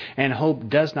hope. And hope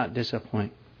does not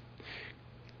disappoint.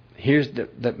 Here's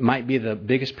that might be the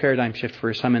biggest paradigm shift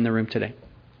for some in the room today.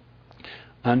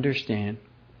 Understand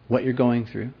what you're going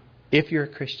through, if you're a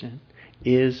Christian,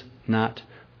 is not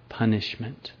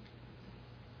punishment.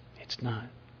 It's not.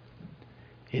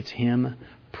 It's Him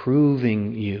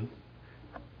proving you,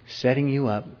 setting you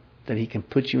up that He can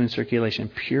put you in circulation,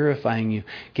 purifying you,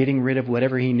 getting rid of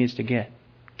whatever He needs to get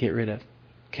rid of.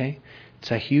 Okay?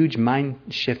 It's a huge mind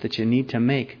shift that you need to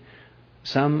make.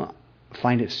 Some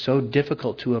find it so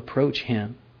difficult to approach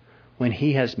Him when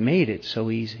He has made it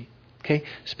so easy. Okay?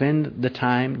 Spend the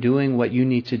time doing what you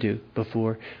need to do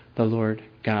before the Lord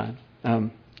God.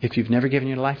 If you've never given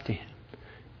your life to Him,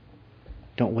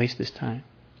 don't waste this time.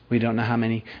 We don't know how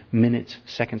many minutes,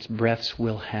 seconds, breaths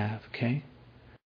we'll have. Okay?